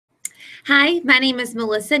Hi, my name is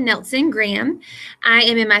Melissa Nelson Graham. I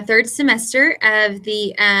am in my third semester of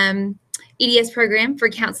the EDS program for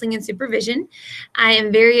counseling and supervision. I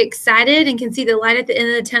am very excited and can see the light at the end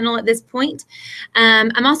of the tunnel at this point.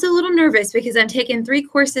 I'm also a little nervous because I'm taking 3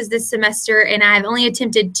 courses this semester and I've only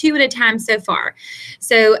attempted 2 at a time so far.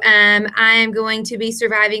 So I am going to be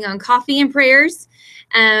surviving on coffee and prayers.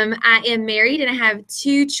 I am married and I have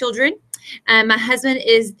 2 children. My husband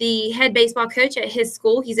is the head baseball coach at his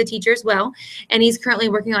school. He's a teacher as well, and he's currently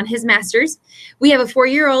working on his master's. We have a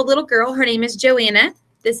 4-year-old little girl. Her name is Joanna.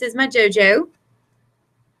 This is my JoJo.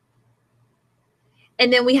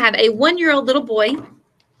 And then we have a 1-year-old little boy.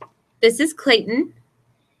 This is Clayton.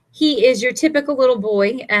 He is your typical little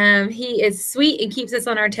boy. He is sweet and keeps us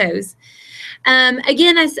on our toes.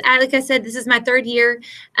 Again, like I said, this is my third year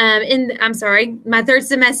my third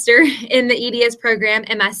semester in the EDS program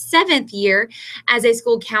and my 7th year as a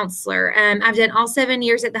school counselor. I've done all 7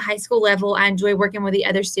 years at the high school level. I enjoy working with the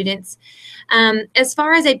other students. As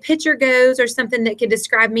far as a picture goes or something that could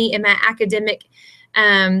describe me in my academic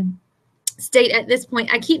state at this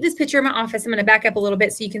point, I keep this picture in my office. I'm going to back up a little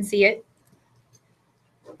bit so you can see it.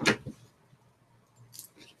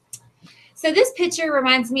 So this picture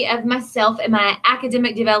reminds me of myself and my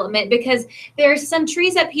academic development because there are some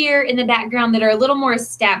trees up here in the background that are a little more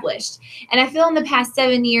established. And I feel in the past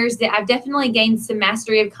 7 years that I've definitely gained some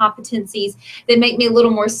mastery of competencies that make me a little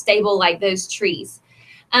more stable like those trees.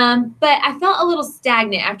 But I felt a little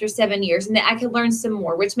stagnant after 7 years and that I could learn some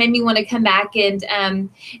more, which made me want to come back and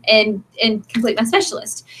complete my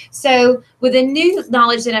specialist. So with the new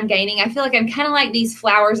knowledge that I'm gaining, I feel like I'm kind of like these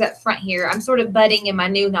flowers up front here. I'm sort of budding in my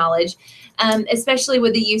new knowledge. Especially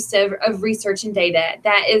with the use of research and data.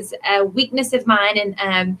 That is a weakness of mine,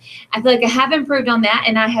 and I feel like I have improved on that,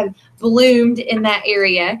 and I have bloomed in that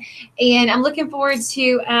area. And I'm looking forward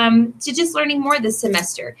to just learning more this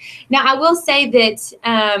semester. Now, I will say that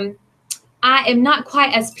I am not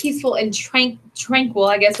quite as peaceful and tranquil,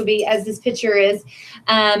 I guess would be, as this picture is.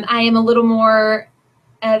 I am a little more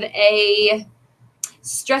of a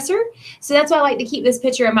stressor. So that's why I like to keep this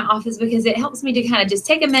picture in my office because it helps me to kind of just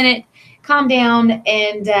take a minute, calm down,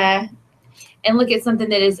 and look at something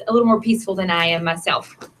that is a little more peaceful than I am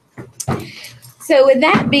myself. So with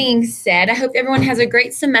that being said, I hope everyone has a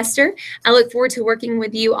great semester. I look forward to working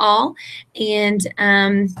with you all, and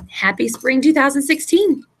happy spring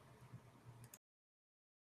 2016.